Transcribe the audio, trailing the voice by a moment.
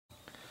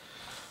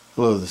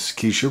Hello, this is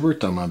Keith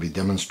Schubert. I'm going to be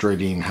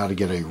demonstrating how to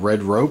get a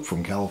red rope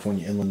from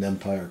California Inland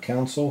Empire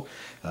Council.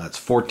 It's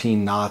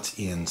 14 knots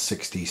in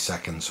 60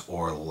 seconds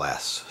or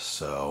less.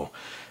 So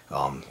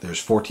there's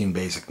 14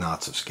 basic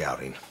knots of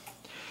scouting.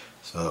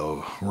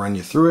 So run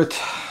you through it.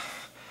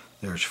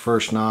 There's your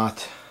first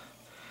knot,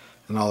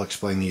 and I'll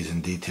explain these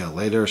in detail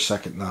later.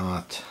 Second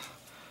knot,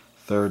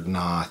 third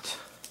knot,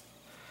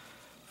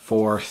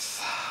 fourth,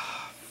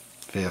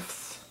 fifth,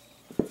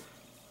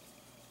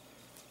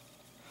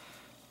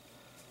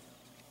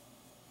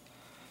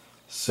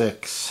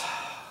 six,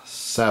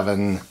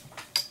 7,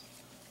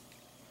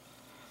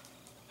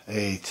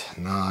 8,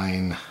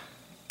 9,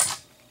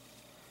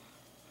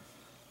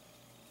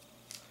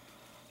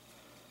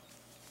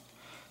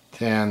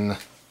 10,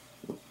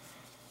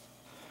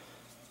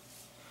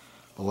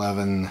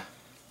 11,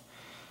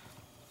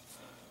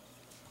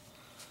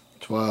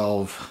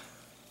 12,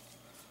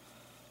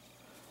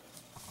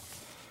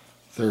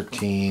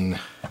 13,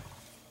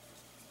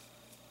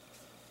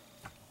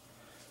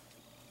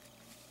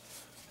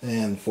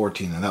 and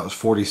 14, and that was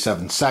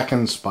 47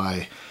 seconds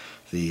by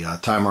the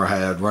timer I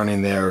had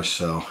running there.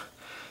 So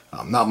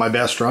not my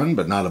best run,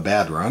 but not a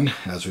bad run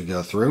as we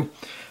go through.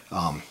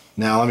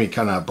 Now let me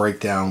kind of break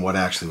down what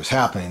actually was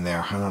happening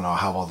there. I don't know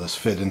how all this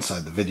fit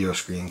inside the video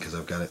screen because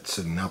I've got it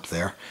sitting up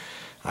there.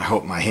 I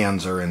hope my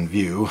hands are in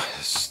view.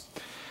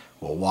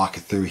 We'll walk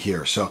it through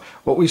here. So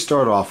what we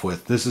start off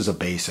with, this is a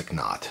basic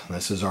knot.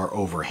 This is our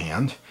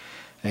overhand.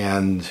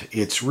 And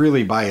it's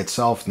really by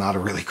itself not a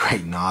really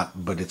great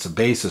knot, but it's a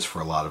basis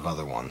for a lot of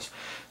other ones.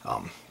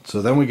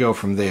 So then we go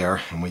from there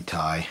and we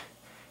tie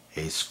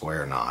a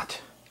square knot.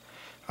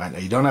 All right, now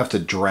you don't have to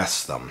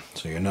dress them.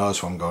 So you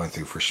notice what I'm going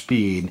through for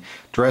speed.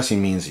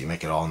 Dressing means that you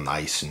make it all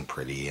nice and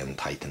pretty and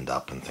tightened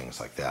up and things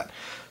like that.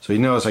 So you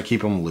notice I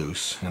keep them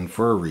loose, and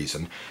for a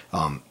reason.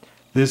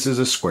 This is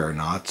a square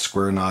knot.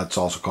 Square knot's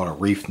also called a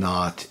reef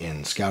knot.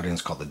 In scouting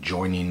it's called a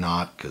joining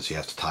knot because you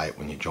have to tie it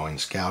when you join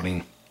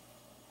scouting.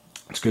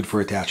 It's good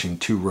for attaching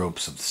two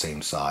ropes of the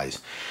same size.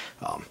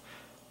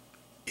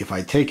 If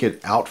I take it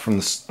out from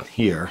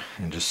here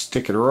and just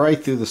stick it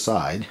right through the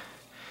side,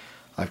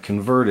 I've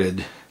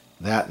converted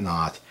that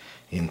knot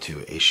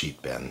into a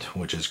sheet bend,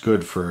 which is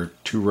good for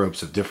two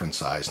ropes of different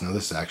size. Now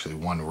this is actually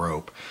one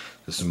rope.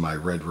 This is my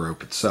red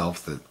rope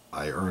itself that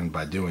I earned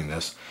by doing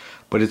this,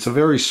 but it's a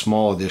very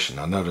small addition.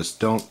 Now notice,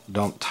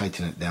 don't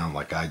tighten it down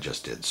like I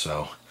just did.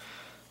 So,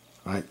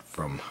 right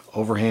from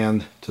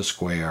overhand to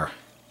square,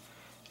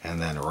 and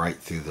then right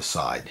through the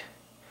side,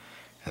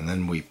 and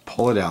then we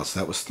pull it out. So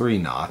that was 3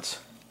 knots,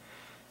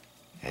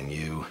 and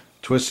you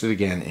twist it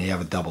again and you have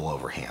a double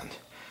overhand.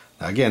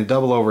 Now again,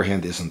 double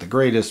overhand isn't the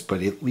greatest,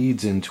 but it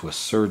leads into a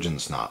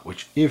surgeon's knot,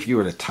 which if you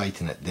were to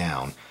tighten it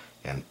down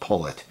and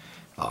pull it,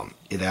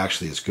 it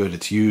actually is good.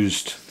 It's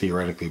used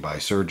theoretically by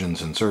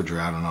surgeons in surgery.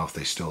 I don't know if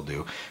they still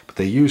do, but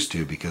they used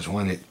to, because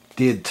when it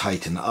did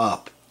tighten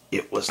up,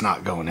 it was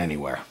not going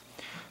anywhere.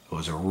 It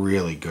was a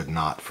really good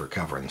knot for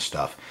covering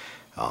stuff.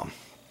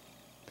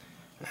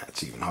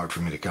 It's even hard for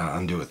me to kind of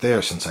undo it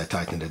there since I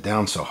tightened it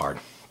down so hard.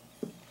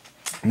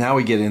 Now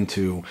we get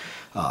into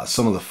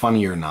some of the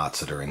funnier knots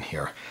that are in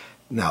here.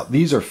 Now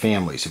these are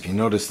families. If you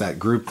notice that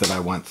group that I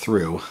went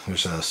through,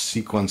 there's a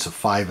sequence of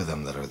 5 of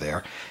them that are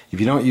there.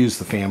 If you don't use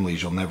the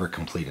families, you'll never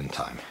complete in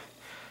time.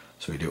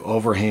 So we do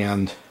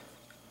overhand,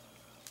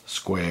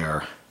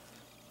 square,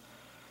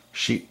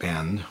 sheet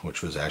bend,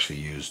 which was actually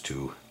used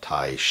to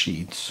tie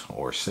sheets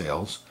or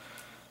sails,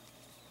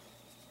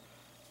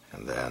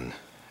 and then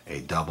a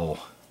double,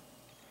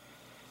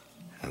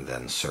 and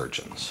then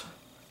surgeons.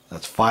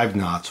 That's 5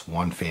 knots,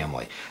 1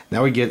 family.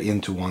 Now we get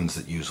into ones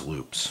that use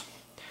loops.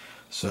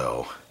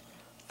 So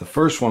the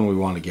first one we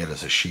want to get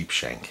is a sheep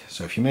shank.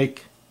 So if you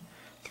make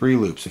 3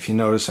 loops, if you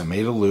notice I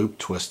made a loop,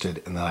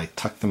 twisted, and then I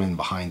tucked them in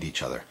behind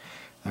each other.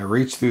 I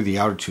reach through the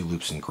outer 2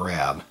 loops and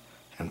grab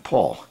and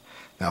pull.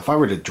 Now if I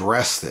were to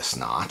dress this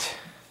knot,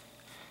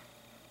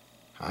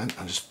 I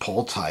just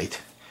pull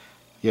tight.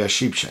 Yeah,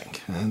 sheep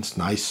shank, and it's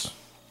nice,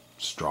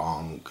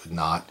 strong, good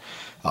knot.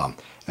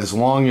 As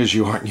long as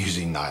you aren't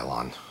using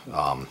nylon.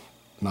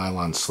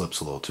 Nylon slips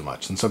a little too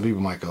much, and some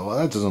people might go, well,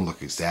 that doesn't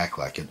look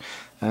exactly like it.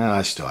 And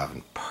I still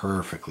haven't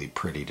perfectly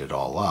prettied it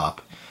all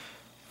up.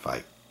 If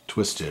I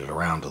twisted it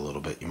around a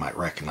little bit, you might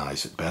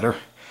recognize it better.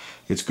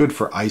 It's good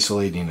for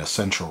isolating a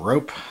central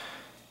rope,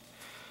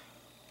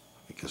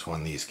 because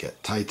when these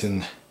get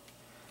tightened,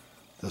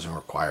 it doesn't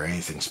require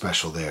anything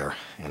special there,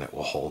 and it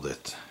will hold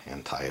it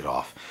and tie it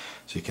off.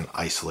 So you can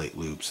isolate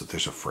loops if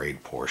there's a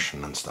frayed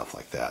portion and stuff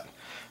like that.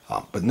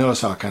 But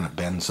notice how it kind of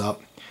bends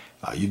up.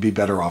 You'd be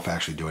better off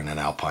actually doing an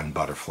alpine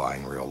butterfly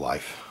in real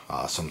life,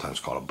 sometimes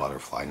called a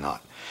butterfly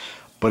knot.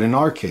 But in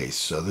our case,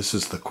 so this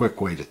is the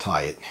quick way to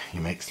tie it. You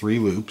make 3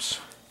 loops.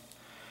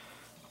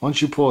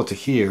 Once you pull it to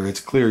here, it's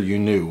clear you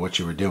knew what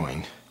you were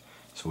doing.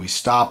 So we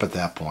stop at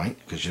that point,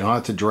 because you don't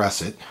have to dress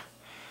it.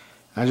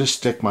 I just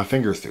stick my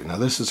finger through. Now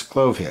this is a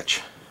clove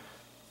hitch.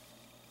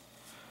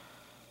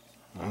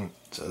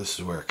 So this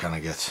is where it kind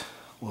of gets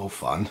a little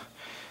fun.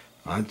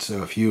 Alright,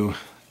 so if you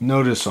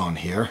notice on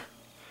here,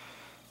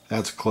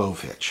 that's a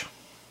clove hitch.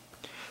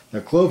 Now,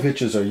 clove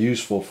hitches are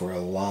useful for a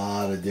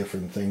lot of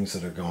different things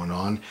that are going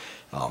on.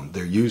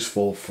 They're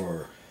useful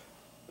for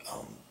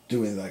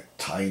doing like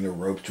tying a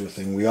rope to a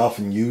thing. We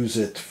often use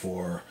it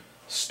for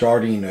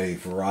starting a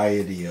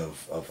variety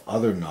of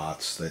other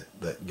knots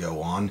that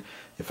go on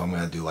if I'm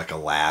going to do like a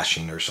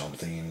lashing or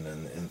something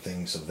and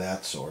things of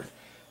that sort.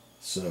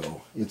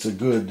 So it's a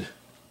good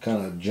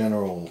kind of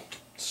general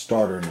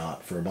starter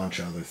knot for a bunch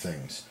of other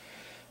things.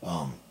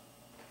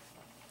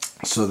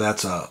 So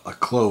that's a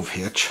clove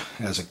hitch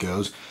as it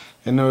goes.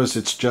 And notice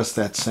it's just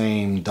that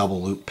same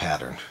double loop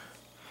pattern.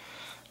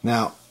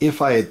 Now,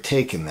 if I had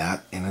taken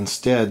that and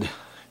instead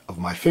of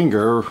my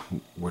finger,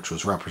 which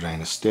was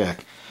representing a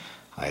stick,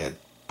 I had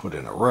put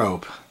in a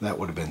rope, that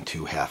would have been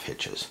 2 half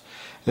hitches.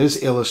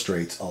 This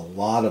illustrates a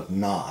lot of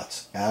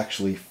knots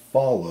actually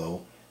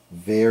follow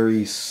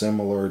very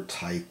similar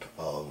type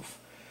of,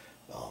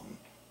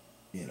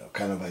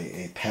 kind of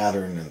a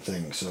pattern and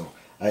thing. So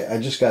I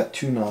just got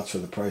 2 knots for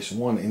the price of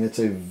 1, and it's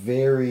a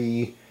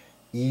very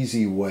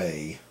easy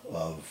way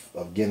of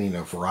getting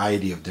a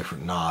variety of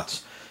different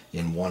knots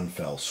in one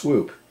fell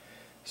swoop.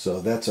 So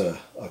that's a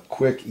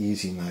quick,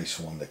 easy, nice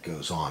one that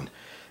goes on.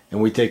 And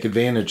we take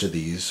advantage of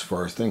these for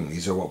our thing.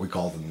 These are what we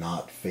call the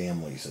knot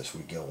families as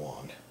we go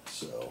on.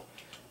 So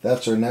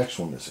that's our next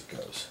one as it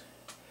goes.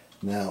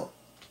 Now,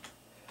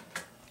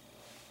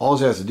 all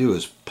I have to do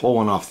is pull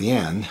one off the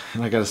end,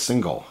 and I got a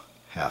single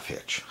half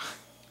hitch.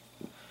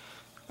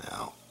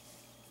 Now,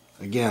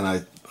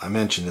 again, I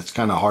mentioned it's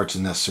kind of hard to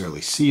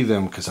necessarily see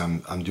them because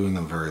I'm doing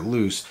them very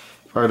loose.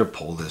 If I were to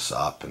pull this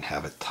up and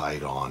have it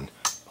tied on,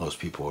 most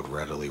people would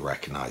readily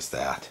recognize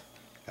that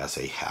as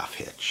a half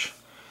hitch.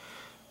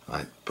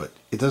 Right? But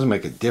it doesn't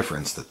make a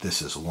difference that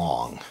this is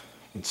long.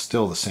 It's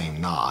still the same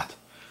knot.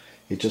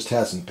 It just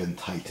hasn't been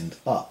tightened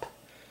up.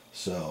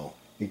 So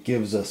it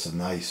gives us a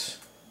nice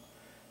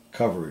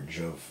coverage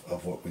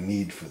of what we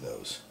need for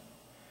those.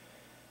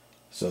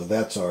 So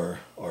that's our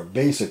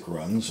basic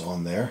runs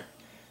on there.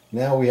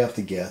 Now we have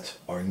to get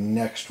our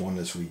next one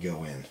as we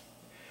go in.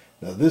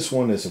 Now this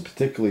one is a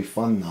particularly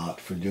fun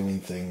knot for doing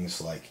things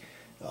like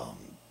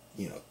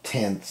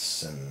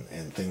tents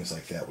and things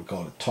like that. We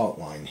call it a taut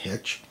line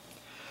hitch.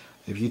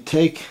 If you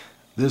take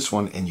this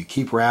one and you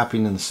keep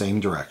wrapping in the same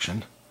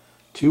direction,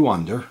 2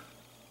 under,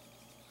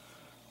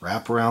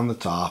 wrap around the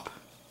top,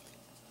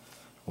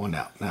 1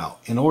 out. Now,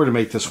 in order to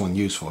make this one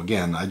useful,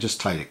 again, I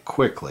just tied it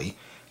quickly.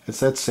 It's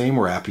that same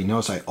wrapping.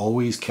 Notice I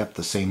always kept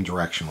the same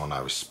direction when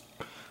I was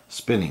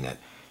spinning it.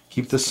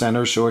 Keep the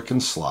center so it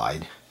can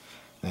slide.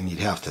 Then you'd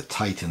have to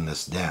tighten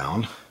this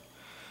down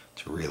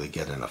to really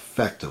get an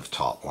effective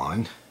taut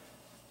line.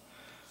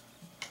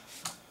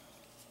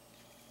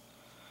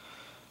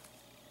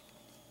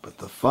 But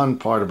the fun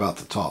part about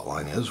the taut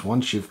line is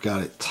once you've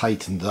got it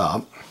tightened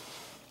up,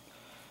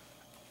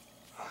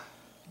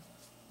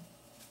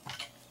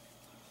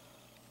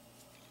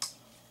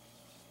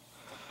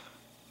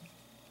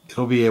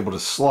 it'll be able to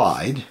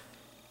slide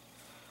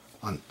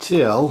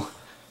until,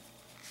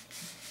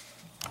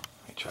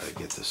 let me try to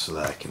get this so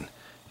that I can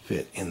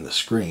fit in the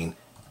screen,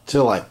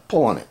 till I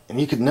pull on it. And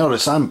you can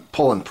notice I'm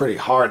pulling pretty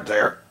hard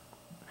there.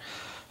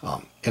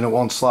 And it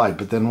won't slide,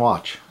 but then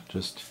watch,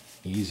 just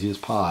easy as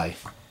pie,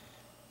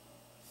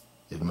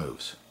 it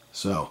moves.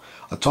 So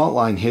a taut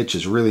line hitch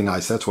is really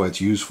nice. That's why it's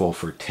useful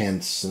for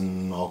tents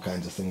and all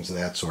kinds of things of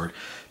that sort,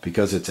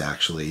 because it's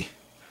actually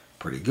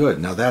pretty good.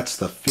 Now that's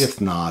the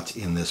 5th knot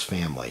in this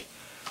family.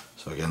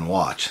 So again,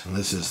 watch. And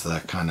this is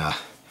the kind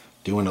of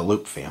doing a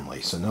loop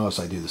family. So notice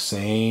I do the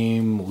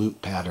same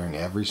loop pattern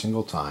every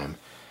single time.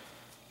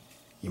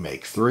 You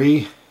make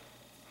 3,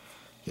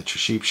 get your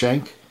sheep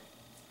shank.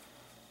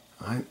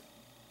 All right.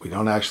 We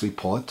don't actually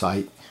pull it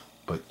tight,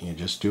 but you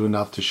just do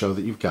enough to show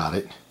that you've got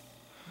it.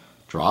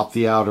 Drop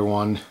the outer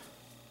one,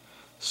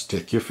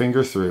 stick your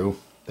finger through.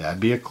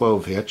 That'd be a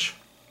clove hitch.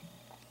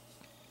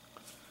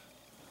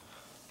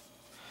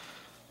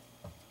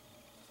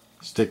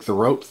 Stick the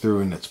rope through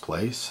in its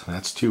place.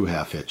 That's 2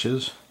 half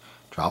hitches.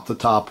 Drop the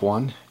top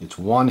one. It's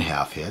 1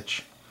 half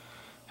hitch.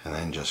 And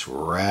then just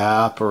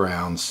wrap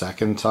around,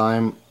 2nd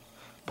time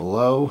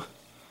below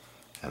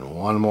and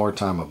 1 more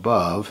time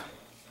above,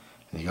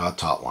 and you got a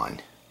taut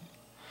line.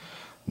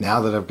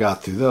 Now that I've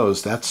got through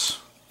those, that's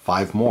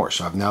 5 more.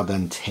 So I've now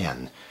done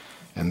 10.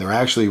 And they're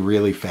actually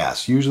really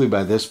fast. Usually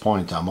by this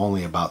point I'm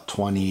only about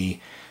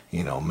 20,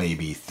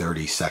 maybe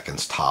 30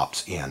 seconds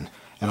tops in.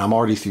 And I'm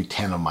already through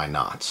 10 of my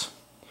knots.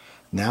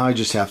 Now I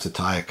just have to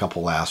tie a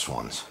couple last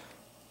ones.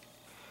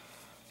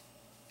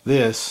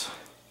 This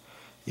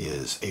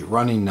is a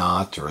running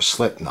knot or a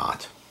slip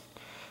knot.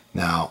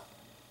 Now,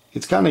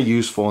 it's kind of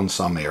useful in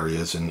some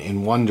areas, and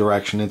in one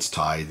direction it's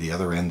tied, the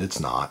other end it's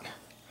not.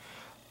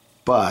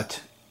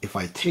 But if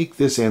I take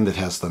this end that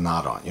has the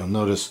knot on, you'll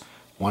notice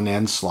one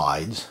end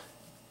slides,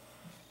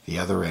 the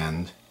other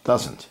end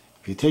doesn't.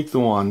 If you take the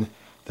one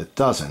that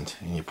doesn't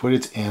and you put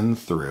its end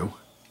through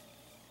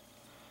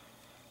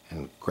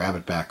and grab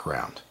it back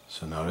around.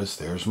 So notice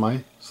there's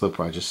my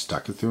slipper, I just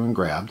stuck it through and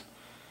grabbed,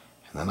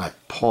 and then I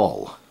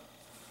pull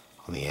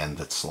on the end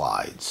that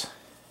slides.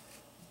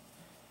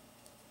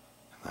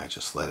 And I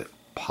just let it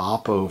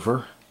pop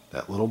over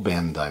that little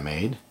bend I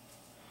made.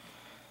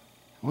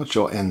 What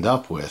you'll end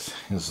up with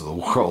is the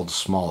world's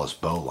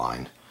smallest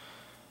bowline.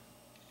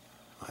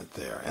 Right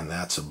there, and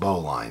that's a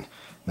bowline.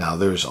 Now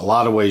there's a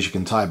lot of ways you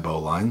can tie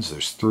bowlines.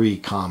 There's 3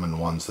 common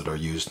ones that are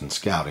used in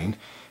scouting,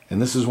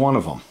 and this is one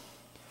of them.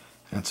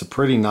 And it's a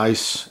pretty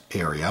nice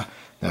area.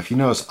 Now if you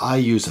notice, I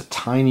use a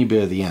tiny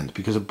bit of the end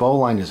because a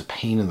bowline is a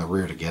pain in the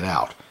rear to get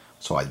out,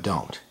 so I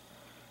don't.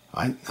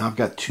 Now I've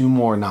got 2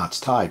 more knots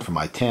tied for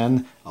my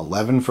 10,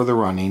 11 for the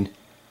running,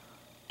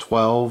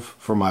 12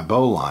 for my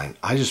bowline.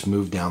 I just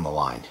move down the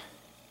line.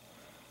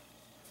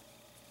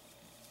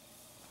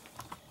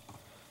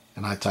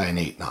 And I tie an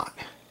 8 knot.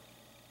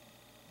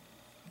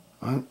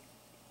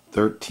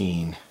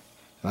 13.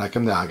 And I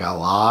come down. I got a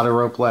lot of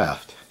rope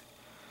left.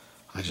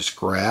 I just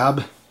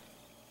grab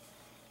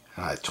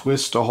and I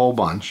twist a whole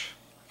bunch.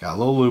 Got a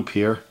little loop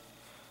here.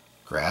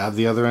 Grab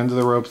the other end of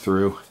the rope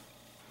through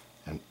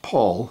and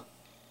pull.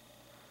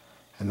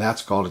 And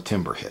that's called a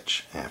timber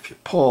hitch. And if you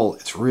pull,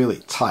 it's really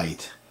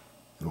tight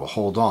and will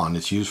hold on.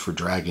 It's used for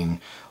dragging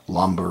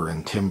lumber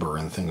and timber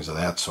and things of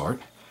that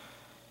sort.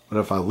 But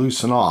if I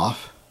loosen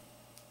off,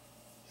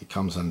 it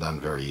comes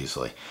undone very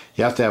easily.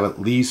 You have to have at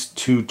least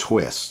 2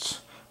 twists,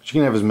 but you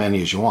can have as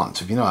many as you want.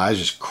 So if you know, I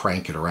just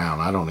crank it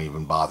around. I don't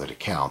even bother to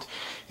count.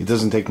 It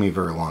doesn't take me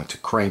very long to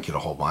crank it a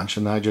whole bunch,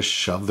 and then I just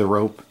shove the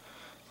rope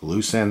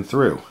loose end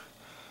through.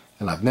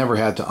 And I've never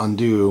had to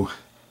undo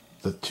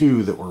the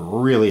 2 that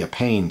were really a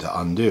pain to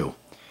undo.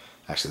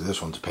 Actually,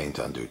 this one's a pain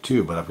to undo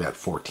too, but I've got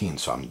 14,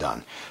 so I'm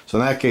done. So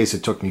in that case,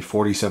 it took me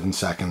 47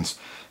 seconds.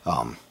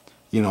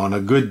 You know, on a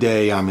good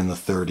day, I'm in the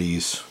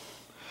 30s.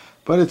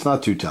 But it's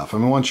not too tough. I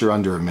mean, once you're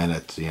under a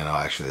minute, you know,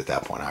 actually at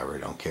that point I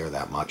really don't care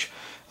that much.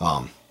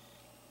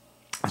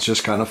 It's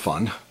just kind of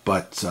fun.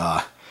 But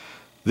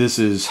this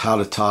is how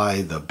to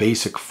tie the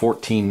basic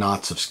 14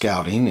 knots of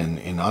scouting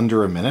in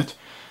under a minute.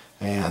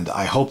 And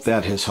I hope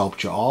that has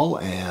helped you all.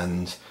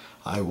 And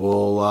I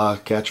will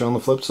catch you on the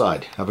flip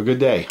side. Have a good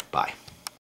day. Bye.